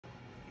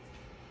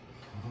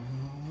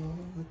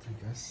think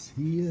I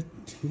see a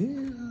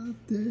tail out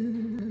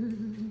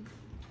there.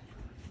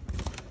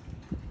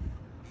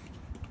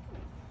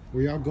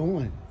 Where y'all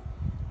going?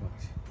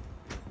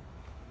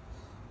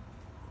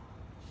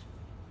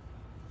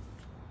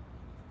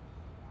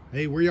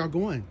 Hey, where y'all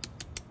going?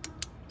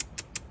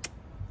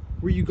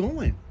 Where you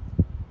going?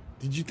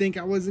 Did you think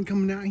I wasn't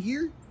coming out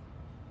here?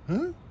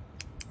 Huh?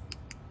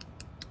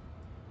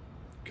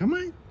 Come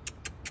on.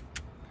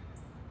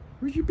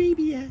 Where's your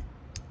baby at?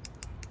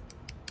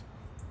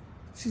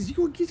 Says you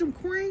gonna get some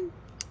corn?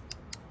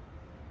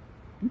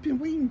 We've been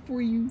waiting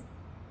for you.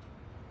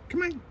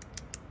 Come on.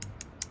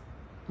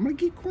 I'm gonna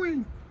get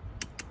corn.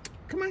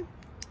 Come on.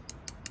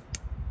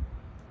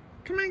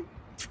 Come on.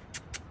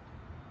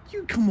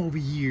 You come over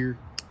here.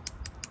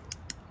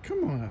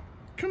 Come on.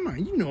 Come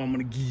on. You know I'm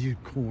gonna give you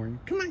corn.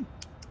 Come on.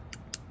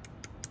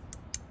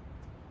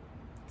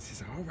 She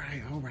says, all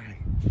right, all right.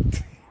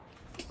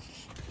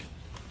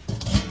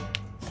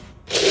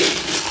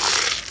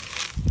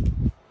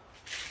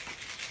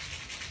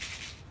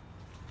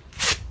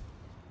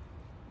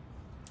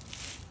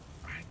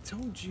 I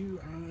told you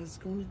I was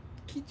gonna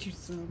get you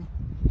some.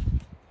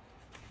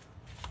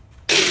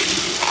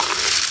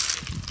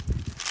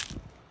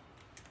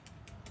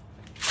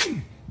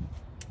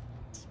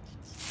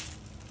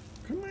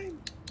 Come on.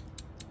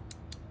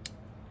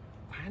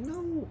 I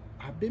know.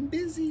 I've been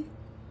busy.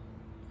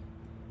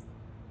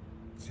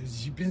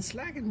 Says you've been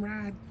slacking,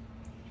 Rod.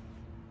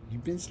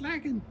 You've been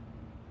slacking.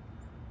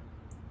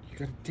 You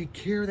gotta take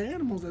care of the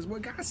animals. That's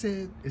what God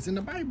said. It's in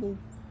the Bible.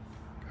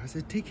 God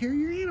said take care of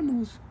your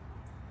animals.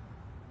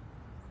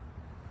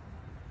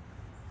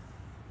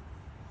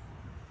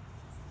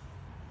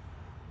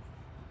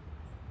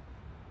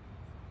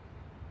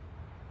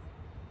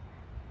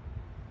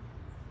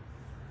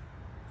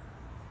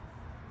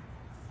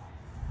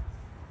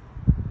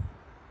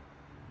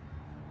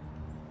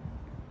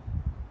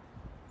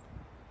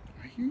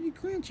 I hear you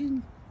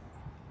crunching.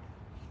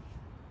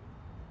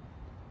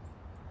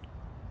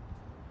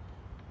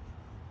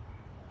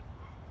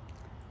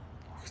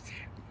 What's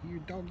that? Your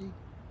doggy?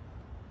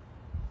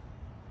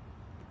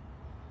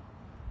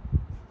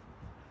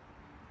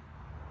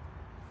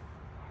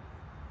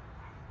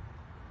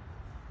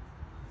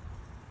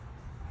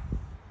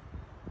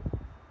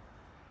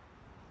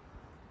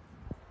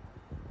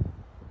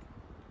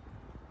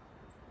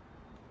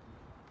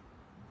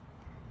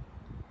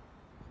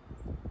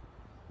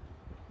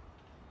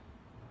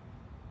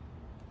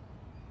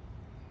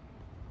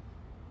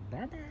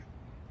 Bye-bye.